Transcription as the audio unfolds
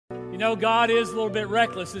know, God is a little bit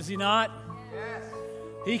reckless, is He not? Yes.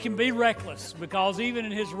 He can be reckless because even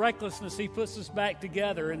in His recklessness, He puts us back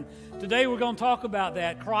together. And today we're going to talk about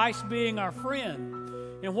that, Christ being our friend,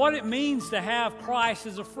 and what it means to have Christ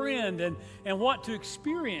as a friend and what to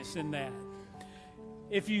experience in that.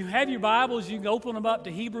 If you have your Bibles, you can open them up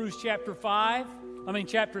to Hebrews chapter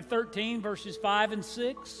 13, verses 5 and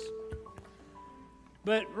 6.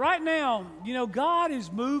 But right now, you know, God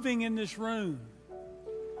is moving in this room.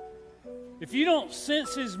 If you don't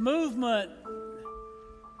sense His movement,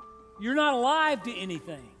 you're not alive to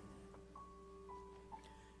anything.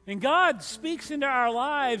 And God speaks into our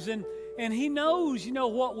lives, and He knows, you know,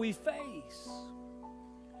 what we face.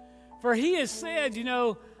 For He has said, you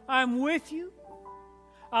know, I'm with you.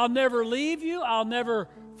 I'll never leave you. I'll never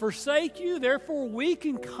forsake you. Therefore, we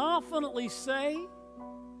can confidently say,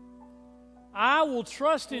 I will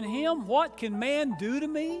trust in Him. What can man do to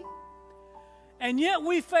me? And yet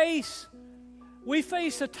we face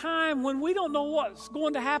a time when we don't know what's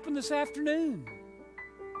going to happen this afternoon.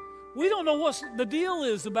 We don't know what the deal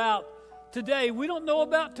is about today. We don't know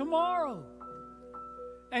about tomorrow.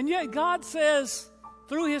 And yet God says,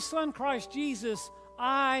 through His Son Christ Jesus,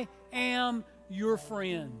 I am your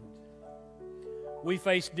friend. We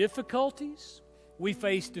face difficulties. We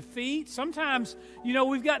face defeat. Sometimes, you know,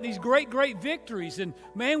 we've got these great victories. And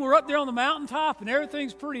man, we're up there on the mountaintop and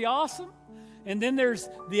everything's pretty awesome. And then there's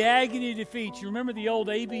the agony of defeat. You remember the old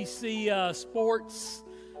ABC sports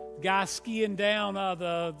guy skiing down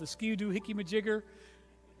the ski doohickey-majigger?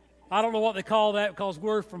 I don't know what they call that because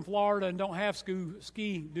we're from Florida and don't have ski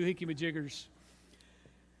doohickey-majiggers.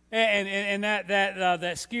 And that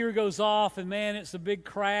skier goes off, and man, it's a big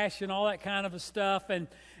crash and all that kind of stuff. And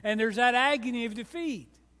there's that agony of defeat.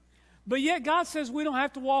 But yet God says we don't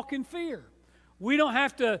have to walk in fear. We don't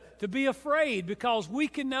have to be afraid because we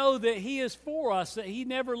can know that He is for us, that He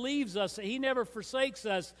never leaves us, that He never forsakes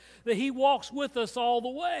us, that He walks with us all the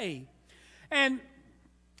way.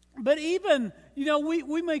 But even, you know,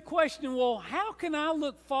 we may question, well, how can I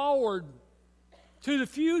look forward to the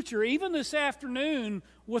future, even this afternoon,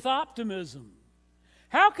 with optimism?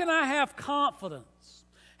 How can I have confidence?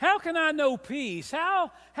 How can I know peace?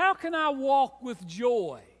 How can I walk with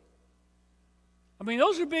joy? I mean,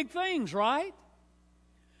 those are big things, right?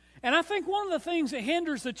 And I think one of the things that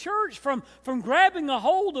hinders the church from grabbing a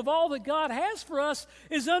hold of all that God has for us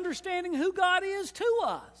is understanding who God is to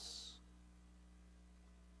us.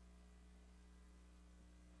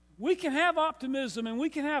 We can have optimism, and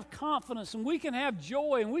we can have confidence, and we can have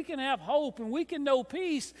joy, and we can have hope, and we can know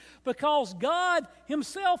peace because God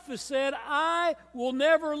Himself has said, I will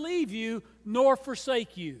never leave you nor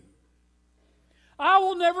forsake you. I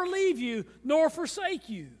will never leave you nor forsake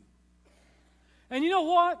you. And you know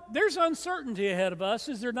what? There's uncertainty ahead of us,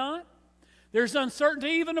 is there not? There's uncertainty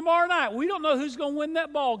even tomorrow night. We don't know who's going to win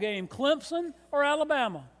that ball game, Clemson or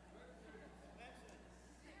Alabama.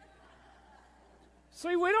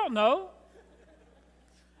 See, we don't know.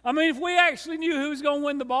 I mean, if we actually knew who was going to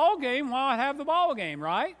win the ball game, why not have the ball game,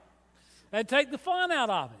 right? That'd take the fun out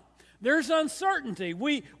of it. There's uncertainty.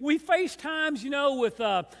 We face times, you know, with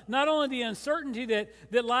not only the uncertainty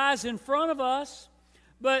that lies in front of us,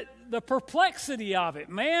 but the perplexity of it.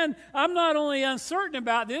 Man, I'm not only uncertain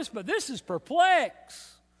about this, but this is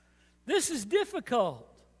perplex. This is difficult.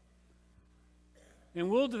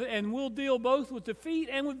 And we'll deal both with defeat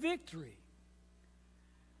and with victory.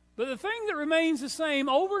 But the thing that remains the same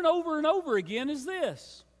over and over and over again is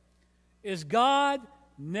this, is God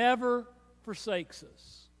never forsakes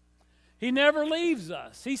us. He never leaves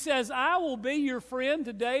us. He says, I will be your friend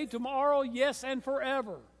today, tomorrow, yes, and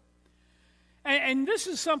forever. And this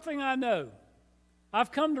is something I know.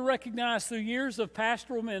 I've come to recognize through years of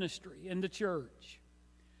pastoral ministry in the church,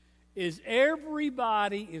 is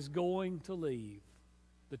everybody is going to leave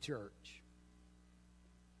the church.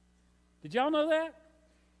 Did y'all know that?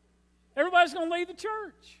 Everybody's going to leave the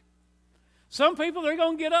church. Some people, they're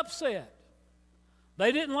going to get upset.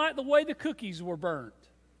 They didn't like the way the cookies were burnt.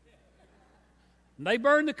 And they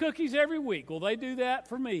burn the cookies every week. Well, they do that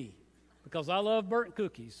for me because I love burnt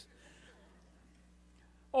cookies.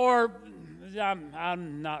 Or,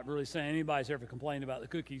 I'm not really saying anybody's ever complained about the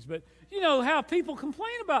cookies, but you know how people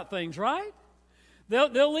complain about things, right?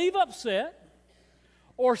 They'll leave upset.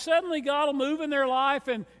 Or suddenly God will move in their life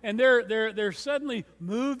and they're suddenly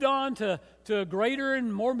moved on to a greater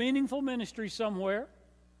and more meaningful ministry somewhere.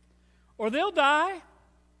 Or they'll die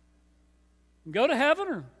and go to heaven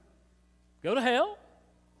or go to hell.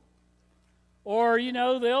 Or, you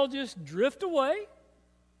know, they'll just drift away.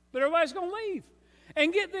 But everybody's going to leave.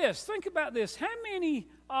 And get this, think about this. How many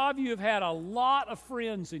of you have had a lot of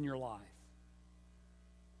friends in your life?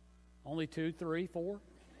 Only 2, 3, 4?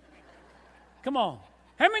 Come on.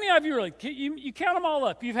 How many of you really, you count them all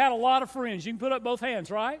up. You've had a lot of friends. You can put up both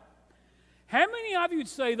hands, right? How many of you would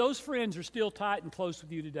say those friends are still tight and close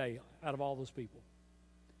with you today out of all those people?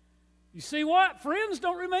 You see what? Friends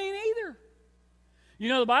don't remain either. You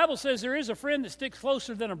know, the Bible says there is a friend that sticks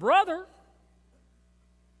closer than a brother.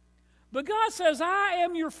 But God says, I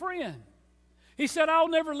am your friend. He said, I'll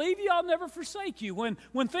never leave you, I'll never forsake you.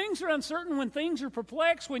 When things are uncertain, when things are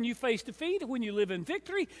perplexed, when you face defeat, when you live in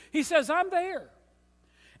victory, He says, I'm there.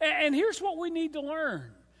 And here's what we need to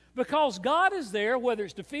learn. Because God is there, whether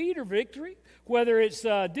it's defeat or victory, whether it's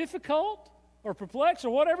difficult or perplexed or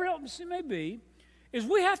whatever else it may be, is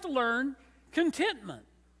we have to learn contentment.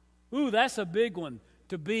 Ooh, that's a big one,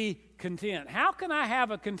 to be content. How can I have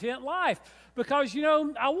a content life? Because, you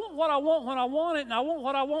know, I want what I want when I want it, and I want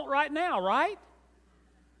what I want right now, right?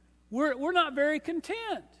 We're not very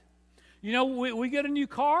content. You know, we get a new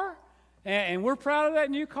car, and we're proud of that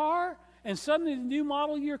new car, and suddenly the new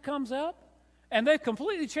model year comes up, and they've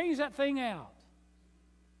completely changed that thing out.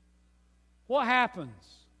 What happens?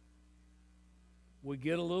 We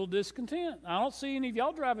get a little discontent. I don't see any of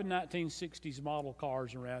y'all driving 1960s model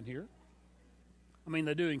cars around here. I mean,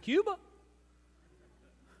 they do in Cuba,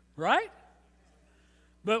 right?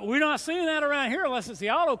 But we're not seeing that around here unless it's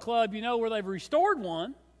the auto club, you know, where they've restored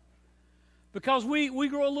one, because we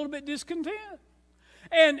grow a little bit discontent.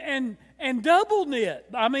 And double knit,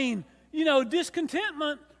 I mean, you know,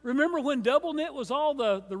 discontentment. Remember when double knit was all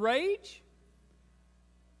the rage?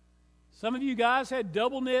 Some of you guys had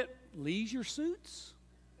double knit leisure suits.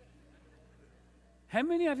 How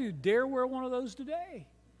many of you dare wear one of those today?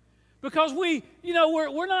 Because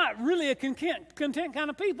we're not really a content kind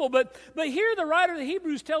of people. But here the writer of the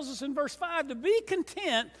Hebrews tells us in verse 5 to be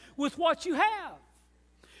content with what you have.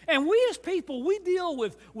 And we as people, we deal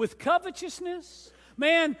with covetousness.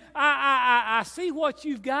 Man, I see what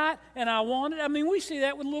you've got and I want it. I mean, we see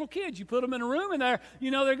that with little kids. You put them in a room and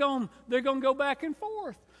they're going to go back and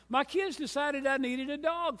forth. My kids decided I needed a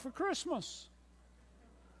dog for Christmas.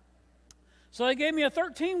 So they gave me a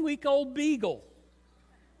 13-week-old beagle.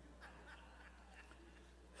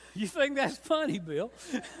 You think that's funny, Bill?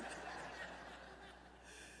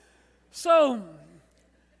 So,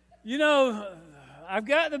 you know, I've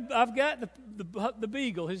got the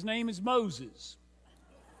beagle. His name is Moses.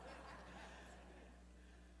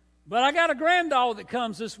 But I got a granddog that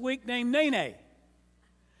comes this week named Nene.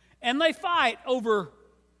 And they fight over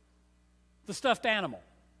the stuffed animal.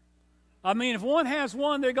 I mean, if one has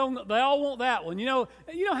one, they all want that one. You know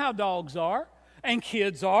how dogs are, and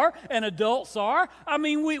kids are, and adults are. I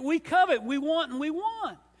mean, we covet, we want, and we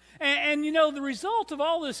want. And you know, the result of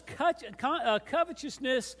all this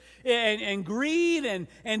covetousness and greed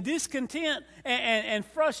and discontent and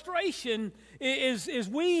frustration is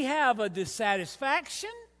we have a dissatisfaction,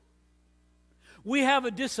 we have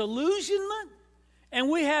a disillusionment, and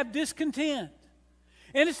we have discontent.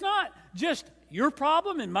 And it's not just your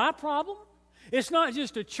problem and my problem. It's not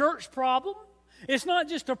just a church problem. It's not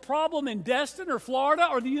just a problem in Destin or Florida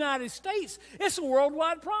or the United States. It's a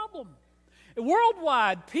worldwide problem.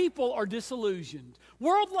 Worldwide, people are disillusioned.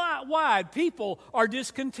 Worldwide, people are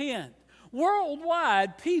discontent.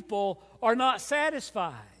 Worldwide, people are not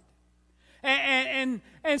satisfied. And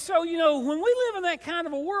so, you know, when we live in that kind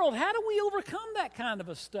of a world, how do we overcome that kind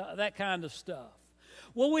of stuff?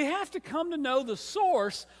 Well, we have to come to know the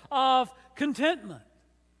source of contentment.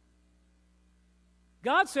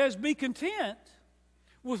 God says, be content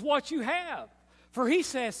with what you have. For He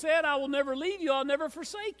said, I will never leave you, I'll never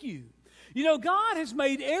forsake you. You know, God has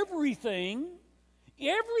made everything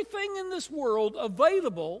in this world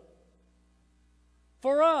available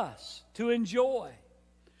for us to enjoy.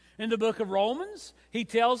 In the book of Romans, He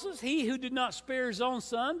tells us, He who did not spare His own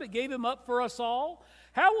Son, but gave Him up for us all,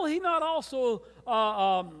 how will He not also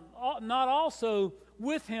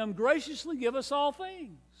with Him graciously give us all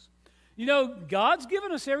things? You know, God's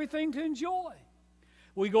given us everything to enjoy.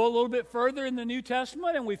 We go a little bit further in the New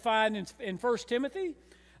Testament and we find in 1 Timothy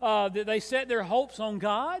that they set their hopes on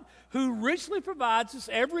God, who richly provides us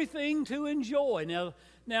everything to enjoy.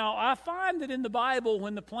 Now, I find that in the Bible,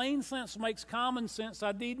 when the plain sense makes common sense,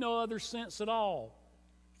 I need no other sense at all.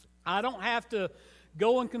 I don't have to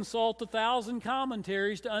go and consult 1,000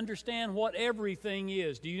 commentaries to understand what everything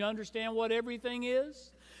is. Do you understand what everything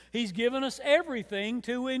is? He's given us everything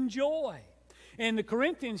to enjoy. In the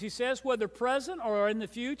Corinthians, he says, whether present or in the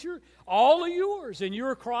future, all are yours, and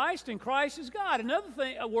you're Christ, and Christ is God. In other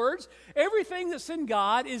words, everything that's in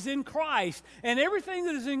God is in Christ, and everything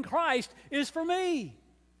that is in Christ is for me.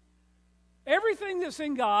 Everything that's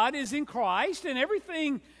in God is in Christ, and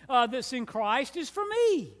everything that's in Christ is for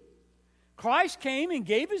me. Christ came and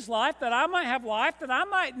gave His life that I might have life, that I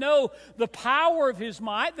might know the power of His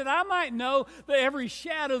might, that I might know that every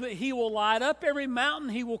shadow that He will light up, every mountain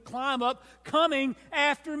He will climb up, coming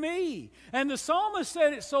after me. And the psalmist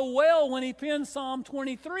said it so well when he penned Psalm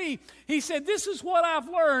 23. He said, this is what I've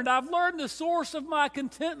learned. I've learned the source of my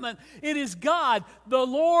contentment. It is God. The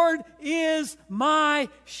Lord is my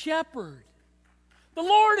shepherd. The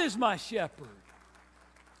Lord is my shepherd.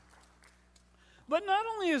 But not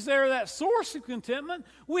only is there that source of contentment,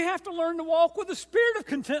 we have to learn to walk with the spirit of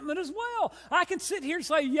contentment as well. I can sit here and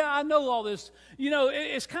say, yeah, I know all this. You know,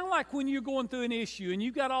 it's kind of like when you're going through an issue and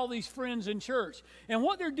you've got all these friends in church. And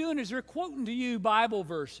what they're doing is they're quoting to you Bible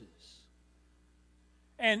verses.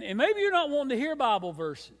 And maybe you're not wanting to hear Bible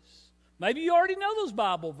verses. Maybe you already know those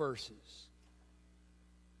Bible verses.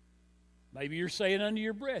 Maybe you're saying under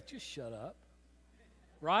your breath, just shut up.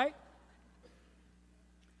 Right?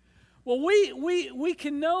 Well, we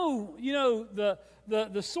can know, you know,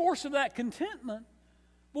 the source of that contentment,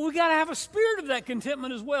 but we got to have a spirit of that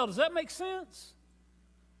contentment as well. Does that make sense?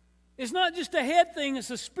 It's not just a head thing, it's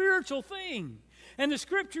a spiritual thing. And the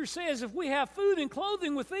Scripture says if we have food and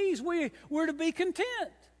clothing with these, we're to be content.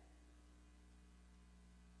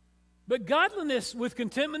 But godliness with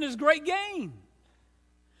contentment is great gain.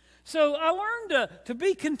 So I learned to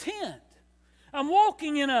be content. I'm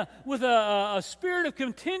walking with a spirit of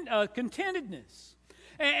contentedness.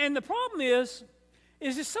 And the problem is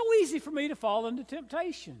it's so easy for me to fall into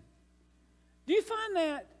temptation. Do you find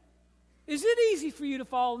that? Is it easy for you to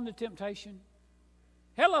fall into temptation?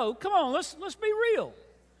 Hello, come on, let's be real.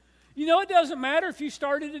 You know, it doesn't matter if you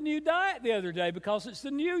started a new diet the other day because it's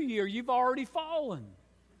the new year. You've already fallen.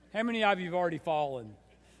 How many of you have already fallen?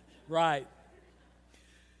 Right.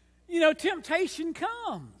 You know, temptation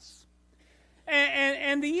comes.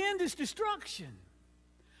 And the end is destruction.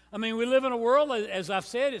 I mean, we live in a world, as I've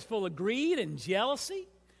said, it's full of greed and jealousy,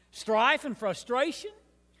 strife and frustration.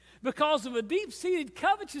 Because of a deep-seated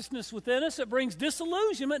covetousness within us that brings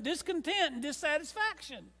disillusionment, discontent, and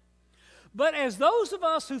dissatisfaction. But as those of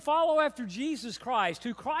us who follow after Jesus Christ,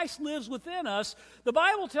 who Christ lives within us, the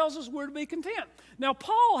Bible tells us we're to be content. Now,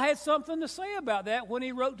 Paul had something to say about that when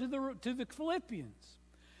he wrote to the Philippians.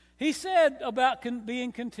 He said about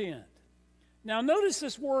being content. Now, notice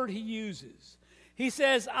this word he uses. He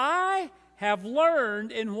says, I have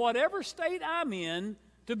learned in whatever state I'm in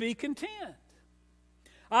to be content.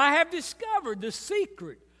 I have discovered the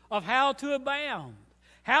secret of how to abound,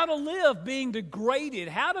 how to live being degraded,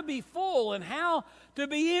 how to be full, and how to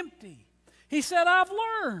be empty. He said, I've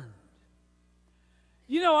learned.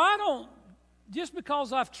 You know, I don't, just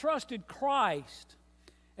because I've trusted Christ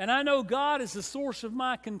and I know God is the source of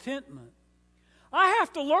my contentment, I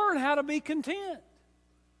have to learn how to be content.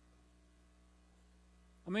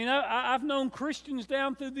 I mean, I've known Christians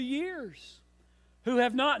down through the years who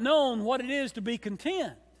have not known what it is to be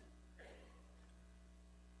content.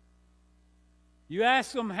 You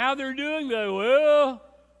ask them how they're doing, they go, well,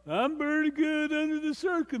 I'm pretty good under the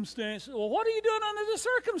circumstances. Well, what are you doing under the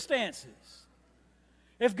circumstances?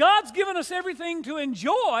 If God's given us everything to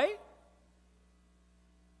enjoy,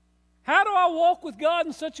 how do I walk with God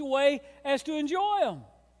in such a way as to enjoy Him?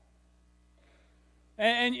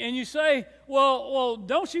 And you say, well,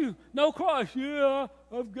 don't you know Christ? Yeah,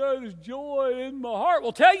 I've got His joy in my heart.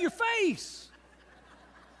 Well, tell your face.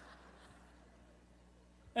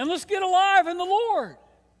 And let's get alive in the Lord.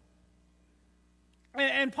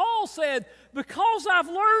 And Paul said, because I've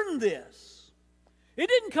learned this, it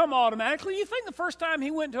didn't come automatically. You think the first time he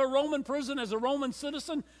went to a Roman prison as a Roman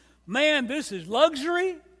citizen, man, this is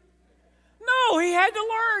luxury? No, he had to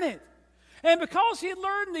learn it. And because he had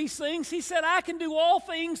learned these things, he said, I can do all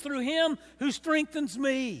things through Him who strengthens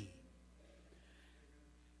me.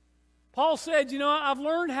 Paul said, you know, I've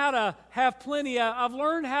learned how to have plenty. I've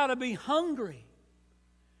learned how to be hungry.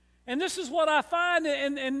 And this is what I find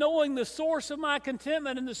in knowing the source of my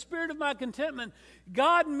contentment and the spirit of my contentment.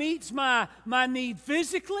 God meets my need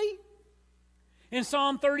physically. In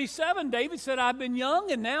Psalm 37, David said, I've been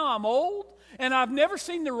young and now I'm old, and I've never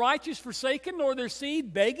seen the righteous forsaken nor their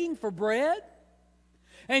seed begging for bread.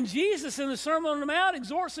 And Jesus in the Sermon on the Mount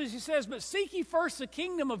exhorts us, He says, but seek ye first the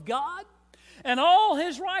kingdom of God, and all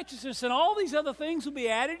His righteousness and all these other things will be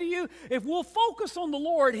added to you. If we'll focus on the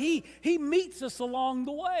Lord, He meets us along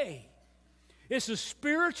the way. It's a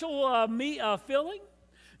spiritual filling.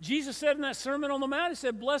 Jesus said in that Sermon on the Mount, He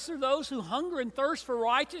said, blessed are those who hunger and thirst for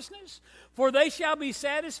righteousness, for they shall be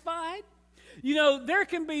satisfied. You know, there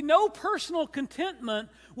can be no personal contentment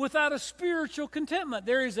without a spiritual contentment.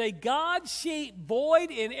 There is a God-shaped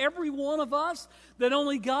void in every one of us that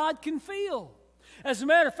only God can fill. As a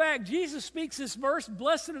matter of fact, Jesus speaks this verse,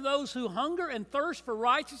 "Blessed are those who hunger and thirst for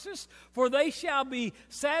righteousness, for they shall be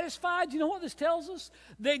satisfied." You know what this tells us?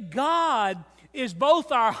 That God is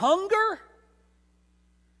both our hunger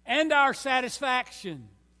and our satisfaction.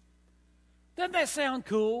 Doesn't that sound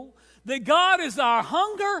cool? That God is our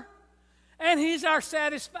hunger and He's our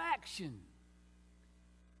satisfaction.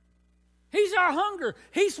 He's our hunger.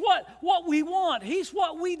 He's what we want. He's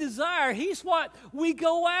what we desire. He's what we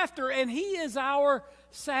go after. And He is our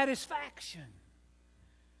satisfaction.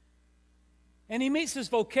 And He meets us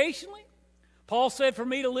vocationally. Paul said, "For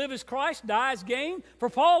me to live is Christ, die is gain." For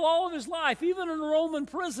Paul, all of his life, even in a Roman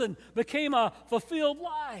prison, became a fulfilled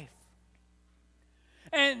life.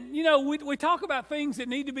 And, we talk about things that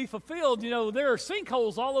need to be fulfilled. There are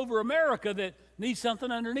sinkholes all over America that need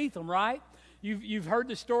something underneath them, right? You've heard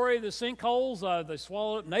the story of the sinkholes. They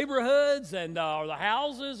swallow up neighborhoods and or the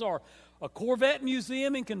houses, or a Corvette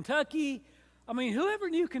museum in Kentucky. I mean, whoever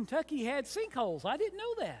knew Kentucky had sinkholes? I didn't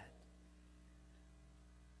know that.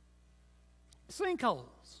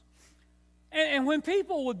 Sinkholes. And when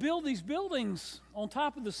people would build these buildings on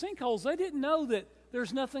top of the sinkholes, they didn't know that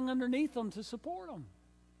there's nothing underneath them to support them.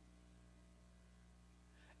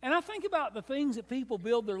 And I think about the things that people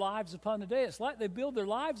build their lives upon today. It's like they build their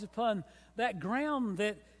lives upon that ground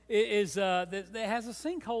that that has a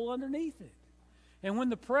sinkhole underneath it. And when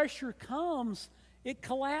the pressure comes, it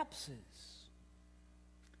collapses.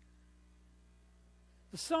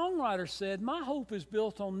 The songwriter said, "My hope is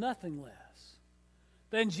built on nothing less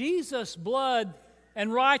than Jesus' blood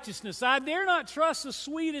and righteousness. I dare not trust the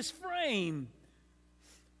sweetest frame."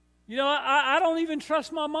 I don't even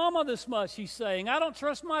trust my mama this much, he's saying. I don't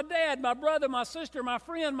trust my dad, my brother, my sister, my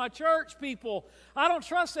friend, my church people. I don't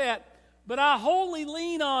trust that. But I wholly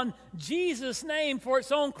lean on Jesus' name, for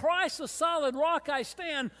it's on Christ, the solid rock, I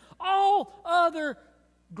stand. All other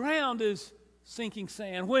ground is sinking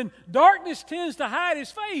sand. When darkness tends to hide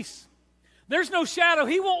His face, there's no shadow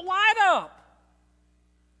He won't light up,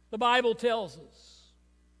 the Bible tells us.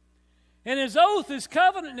 And His oath, His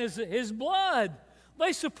covenant, His blood,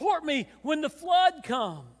 they support me when the flood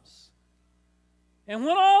comes. And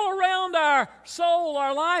when all around our soul,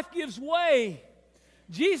 our life gives way,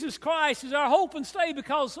 Jesus Christ is our hope and stay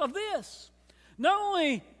because of this. Not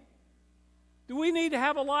only do we need to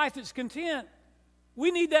have a life that's content, we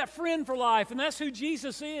need that friend for life, and that's who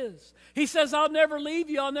Jesus is. He says, "I'll never leave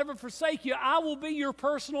you, I'll never forsake you. I will be your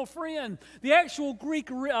personal friend." The actual Greek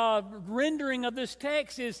rendering of this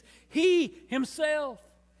text is He Himself.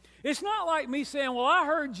 It's not like me saying, "Well, I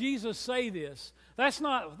heard Jesus say this." That's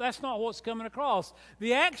not what's coming across.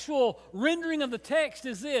 The actual rendering of the text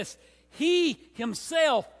is this: He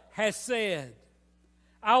Himself has said,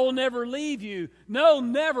 "I will never leave you. No,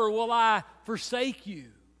 never will I forsake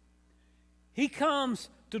you." He comes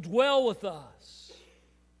to dwell with us.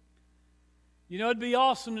 It'd be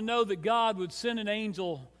awesome to know that God would send an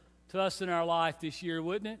angel to us in our life this year,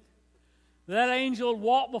 wouldn't it? That angel would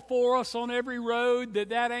walk before us on every road,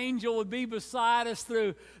 that angel would be beside us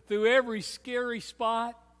through every scary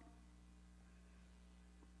spot.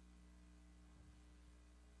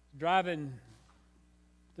 Driving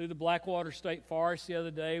through the Blackwater State Forest the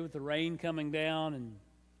other day with the rain coming down and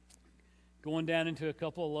going down into a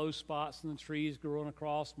couple of low spots in the trees growing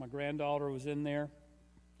across. My granddaughter was in there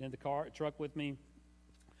in the truck with me.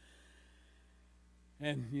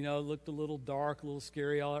 And, it looked a little dark, a little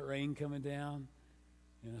scary, all that rain coming down.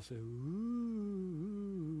 And I said, ooh.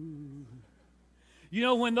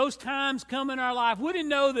 When those times come in our life,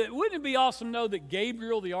 wouldn't it be awesome to know that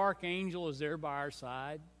Gabriel, the archangel, is there by our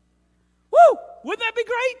side? Woo! Wouldn't that be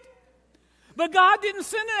great? But God didn't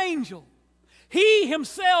send an angel. He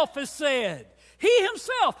Himself has said. He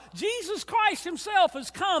Himself, Jesus Christ Himself, has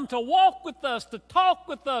come to walk with us, to talk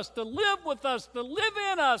with us, to live with us, to live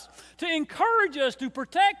in us, to encourage us, to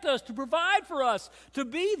protect us, to provide for us, to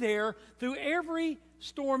be there through every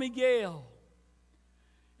stormy gale.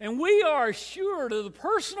 And we are assured of the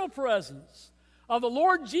personal presence of the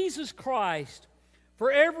Lord Jesus Christ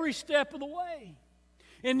for every step of the way.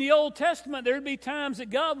 In the Old Testament, there would be times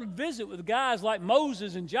that God would visit with guys like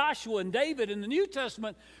Moses and Joshua and David. In the New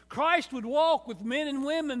Testament, Christ would walk with men and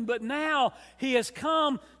women, but now He has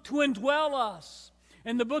come to indwell us.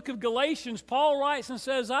 In the book of Galatians, Paul writes and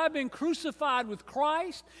says, "I've been crucified with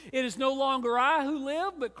Christ. It is no longer I who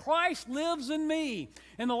live, but Christ lives in me.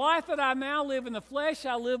 And the life that I now live in the flesh,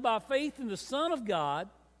 I live by faith in the Son of God,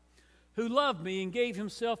 who loved me and gave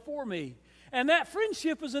Himself for me." And that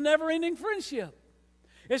friendship is a never-ending friendship.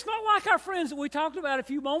 It's not like our friends that we talked about a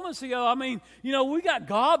few moments ago. I mean, we got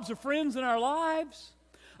gobs of friends in our lives.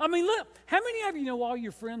 I mean, look, how many of you know all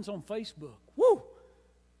your friends on Facebook? Woo!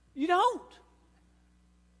 You don't.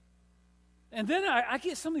 And then I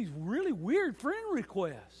get some of these really weird friend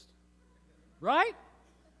requests. Right?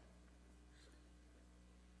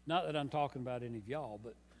 Not that I'm talking about any of y'all,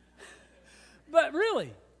 but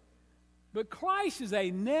really. But Christ is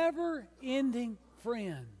a never-ending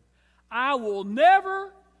friend. I will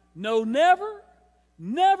never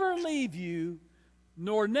leave you,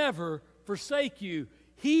 nor never forsake you.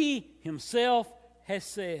 He himself has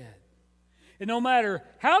said. And no matter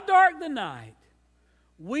how dark the night,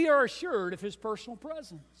 we are assured of his personal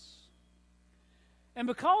presence. And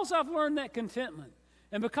because I've learned that contentment,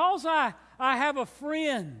 and because I have a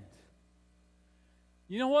friend,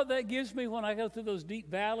 you know what that gives me when I go through those deep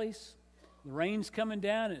valleys? The rain's coming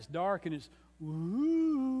down, and it's dark, and it's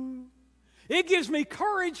ooh. It gives me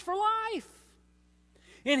courage for life.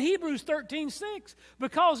 In Hebrews 13:6,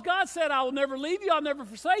 because God said, I will never leave you, I'll never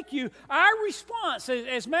forsake you, our response,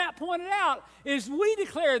 as Matt pointed out, is we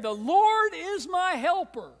declare, the Lord is my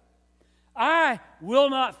helper. I will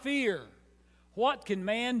not fear. What can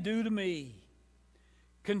man do to me?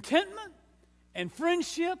 Contentment and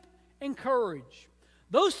friendship and courage.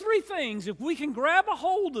 Those three things, if we can grab a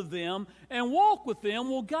hold of them and walk with them,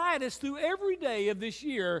 will guide us through every day of this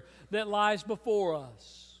year that lies before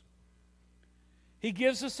us. He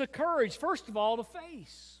gives us the courage, first of all, to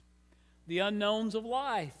face the unknowns of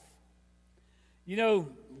life. You know,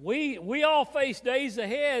 we all face days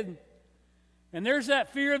ahead, and there's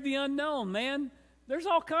that fear of the unknown, man. There's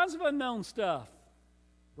all kinds of unknown stuff,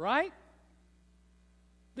 right?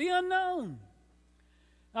 The unknown.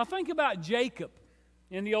 Now think about Jacob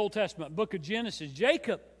in the Old Testament, book of Genesis.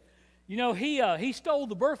 Jacob, you know, he stole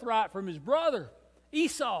the birthright from his brother,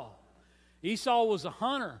 Esau. Esau was a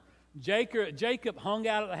hunter. Jacob hung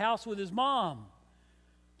out at the house with his mom.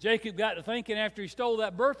 Jacob got to thinking after he stole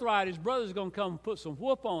that birthright, his brother's going to come and put some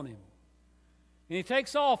whoop on him. And he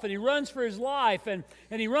takes off and he runs for his life. And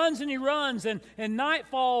he runs and night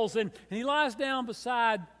falls and he lies down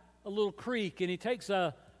beside a little creek and he takes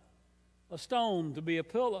a stone to be a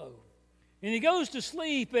pillow. And he goes to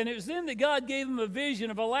sleep, and it was then that God gave him a vision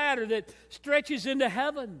of a ladder that stretches into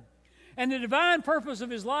heaven. And the divine purpose of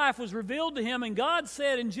his life was revealed to him, and God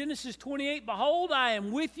said in Genesis 28, Behold, I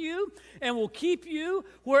am with you and will keep you.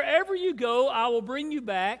 Wherever you go, I will bring you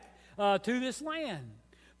back to this land.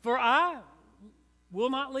 For I will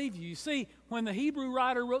not leave you. You see, when the Hebrew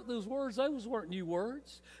writer wrote those weren't new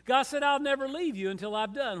words. God said, I'll never leave you until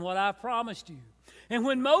I've done what I've promised you. And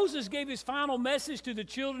when Moses gave his final message to the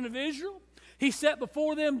children of Israel, he set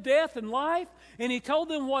before them death and life, and he told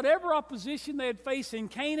them whatever opposition they had faced in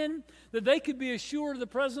Canaan, that they could be assured of the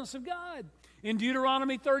presence of God. In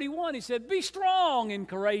Deuteronomy 31, he said, Be strong and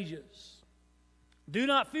courageous. Do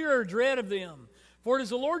not fear or dread of them, for it is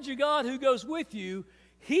the Lord your God who goes with you.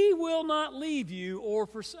 He will not leave you or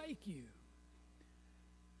forsake you.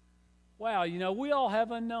 Wow, you know, we all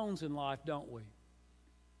have unknowns in life, don't we?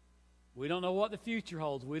 We don't know what the future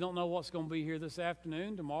holds. We don't know what's going to be here this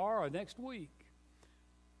afternoon, tomorrow, or next week.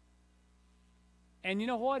 And you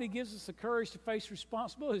know what? He gives us the courage to face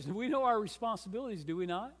responsibilities. We know our responsibilities, do we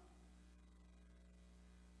not?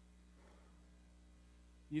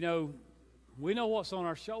 You know, we know what's on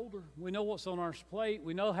our shoulder. We know what's on our plate.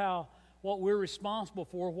 We know what we're responsible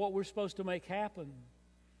for, what we're supposed to make happen.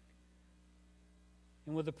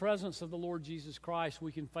 And with the presence of the Lord Jesus Christ,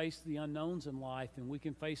 we can face the unknowns in life and we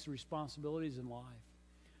can face the responsibilities in life.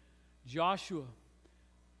 Joshua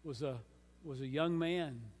was a young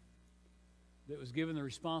man that was given the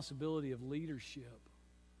responsibility of leadership.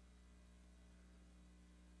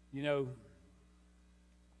 You know,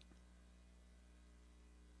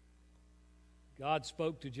 God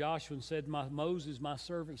spoke to Joshua and said, Moses, my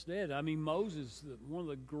servant's dead. I mean, Moses, one of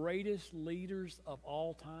the greatest leaders of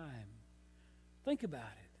all time. Think about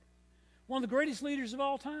it. One of the greatest leaders of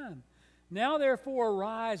all time. Now, therefore,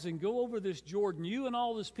 arise and go over this Jordan, you and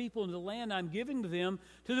all this people, into the land I'm giving to them,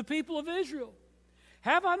 to the people of Israel.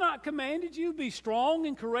 Have I not commanded you? Be strong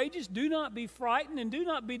and courageous. Do not be frightened and do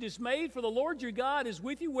not be dismayed, for the Lord your God is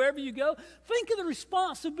with you wherever you go. Think of the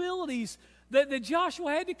responsibilities that Joshua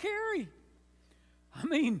had to carry. I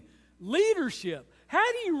mean, leadership.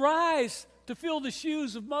 How do you rise to fill the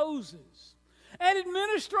shoes of Moses? And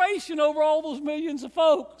administration over all those millions of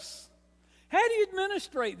folks. How do you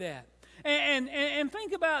administrate that? And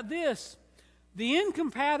think about this. The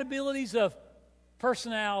incompatibilities of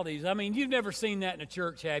personalities. I mean, you've never seen that in a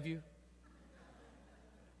church, have you?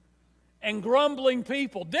 And grumbling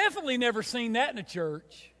people. Definitely never seen that in a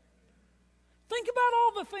church. Think about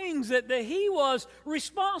all the things that he was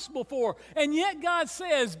responsible for. And yet God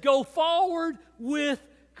says, go forward with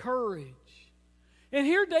courage. And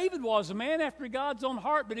here David was, a man after God's own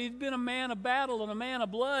heart, but he'd been a man of battle and a man of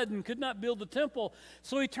blood and could not build the temple.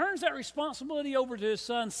 So he turns that responsibility over to his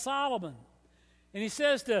son Solomon. And he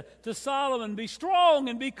says to Solomon, be strong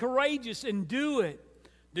and be courageous and do it.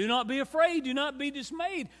 Do not be afraid. Do not be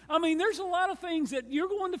dismayed. I mean, there's a lot of things that you're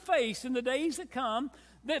going to face in the days that come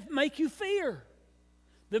that make you fear,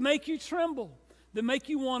 that make you tremble, that make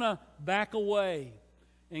you want to back away.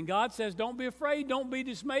 And God says, don't be afraid, don't be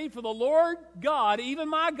dismayed, for the Lord God, even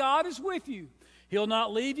my God, is with you. He'll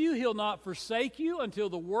not leave you, He'll not forsake you until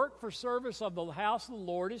the work for service of the house of the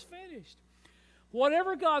Lord is finished.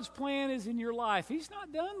 Whatever God's plan is in your life, He's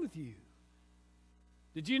not done with you.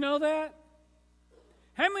 Did you know that?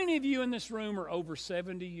 How many of you in this room are over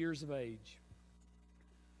 70 years of age?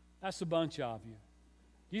 That's a bunch of you.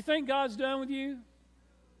 Do you think God's done with you?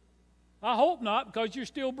 I hope not, because you're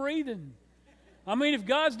still breathing. I mean, if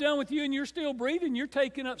God's done with you and you're still breathing, you're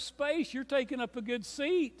taking up space, you're taking up a good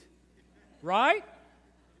seat, right?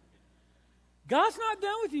 God's not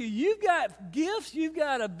done with you. You've got gifts, you've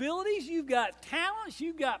got abilities, you've got talents,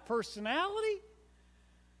 you've got personality.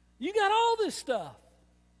 You got all this stuff.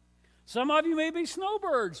 Some of you may be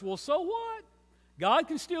snowbirds. Well, so what? God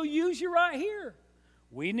can still use you right here.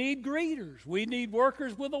 We need greeters. We need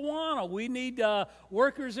workers with Awana. We need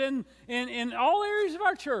workers in all areas of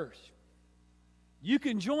our church. You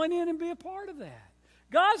can join in and be a part of that.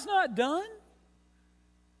 God's not done.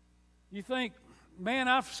 You think, man,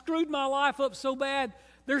 I've screwed my life up so bad,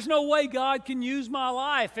 there's no way God can use my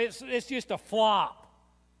life. It's just a flop.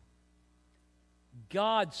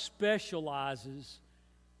 God specializes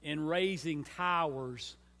in raising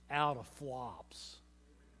towers out of flops.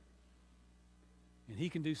 And He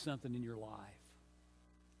can do something in your life.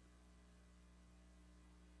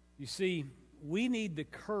 You see, we need the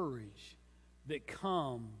courage that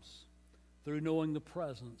comes through knowing the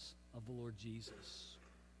presence of the Lord Jesus.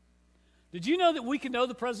 Did you know that we can know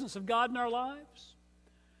the presence of God in our lives?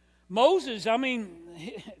 Moses, I mean,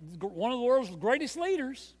 one of the world's greatest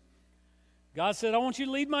leaders. God said, I want you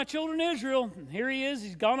to lead my children Israel. And here he is.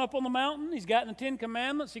 He's gone up on the mountain. He's gotten the 10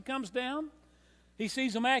 Commandments. He comes down. He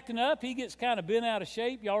sees them acting up. He gets kind of bent out of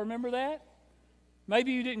shape. Y'all remember that?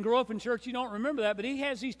 Maybe you didn't grow up in church, you don't remember that, but he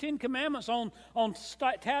has these 10 Commandments on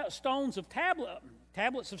stones of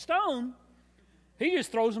tablets of stone. He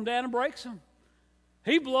just throws them down and breaks them.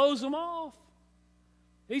 He blows them off.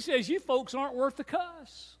 He says, you folks aren't worth the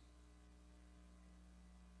cuss.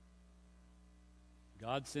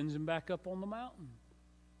 God sends him back up on the mountain.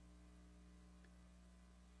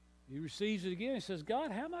 He receives it again. He says,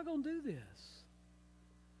 God, how am I going to do this?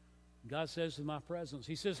 God says to my presence,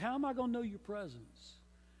 He says, how am I going to know your presence?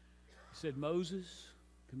 He said, Moses,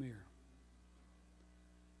 come here.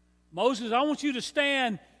 Moses, I want you to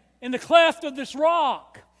stand in the cleft of this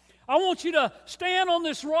rock. I want you to stand on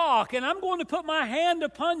this rock, and I'm going to put my hand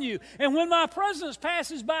upon you. And when my presence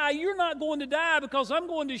passes by, you're not going to die because I'm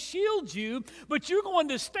going to shield you, but you're going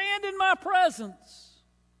to stand in my presence.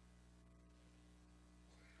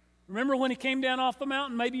 Remember when he came down off the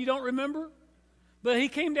mountain? Maybe you don't remember. But he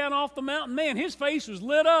came down off the mountain. Man, his face was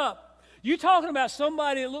lit up. You're talking about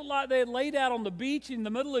somebody that looked like they had laid out on the beach in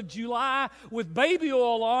the middle of July with baby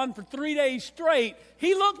oil on for 3 days straight.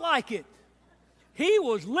 He looked like it. He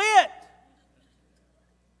was lit.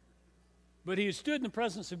 But he had stood in the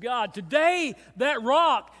presence of God. Today, that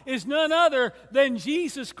rock is none other than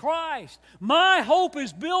Jesus Christ. My hope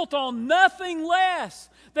is built on nothing less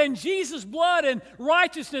than Jesus' blood and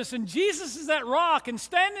righteousness. And Jesus is that rock. And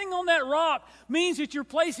standing on that rock means that you're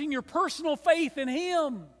placing your personal faith in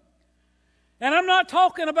Him. And I'm not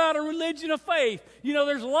talking about a religion of faith. You know,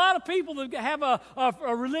 there's a lot of people that have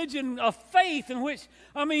a religion of faith in which,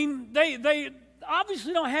 I mean, they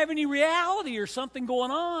obviously don't have any reality or something going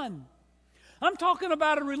on. I'm talking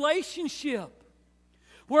about a relationship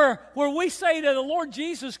where we say to the Lord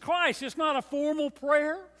Jesus Christ, it's not a formal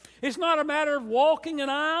prayer. It's not a matter of walking an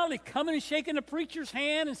aisle and coming and shaking the preacher's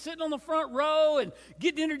hand and sitting on the front row and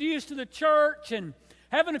getting introduced to the church and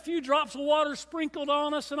having a few drops of water sprinkled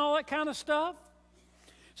on us and all that kind of stuff.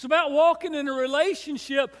 It's about walking in a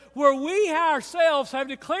relationship where we ourselves have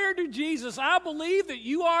declared to Jesus, I believe that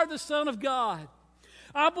you are the Son of God.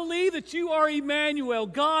 I believe that you are Emmanuel,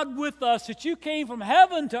 God with us, that you came from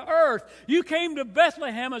heaven to earth. You came to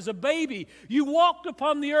Bethlehem as a baby. You walked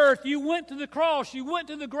upon the earth. You went to the cross. You went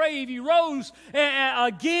to the grave. You rose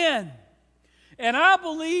again. And I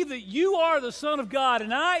believe that you are the Son of God,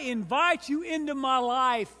 and I invite you into my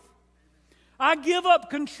life. I give up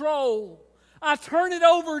control. I turn it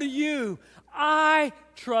over to you. I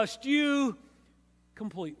trust you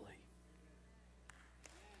completely.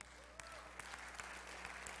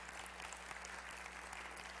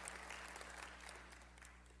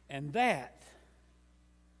 And that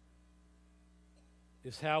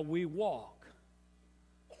is how we walk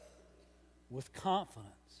with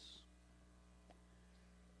confidence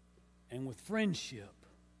and with friendship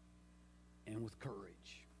and with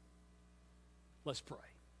courage. Let's pray.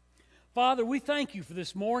 Father, we thank you for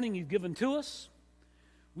this morning you've given to us.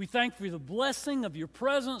 We thank you for the blessing of your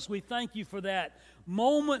presence. We thank you for that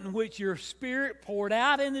moment in which your Spirit poured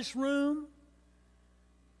out in this room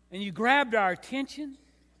and you grabbed our attention.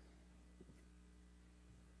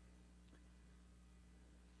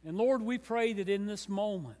 And Lord, we pray that in this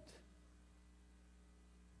moment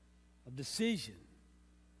of decision,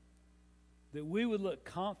 that we would look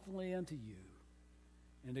confidently unto you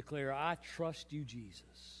and declare, I trust you, Jesus.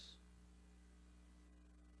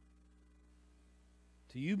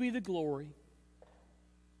 To you be the glory,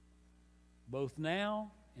 both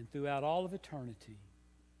now and throughout all of eternity.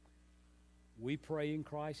 We pray in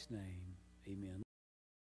Christ's name. Amen.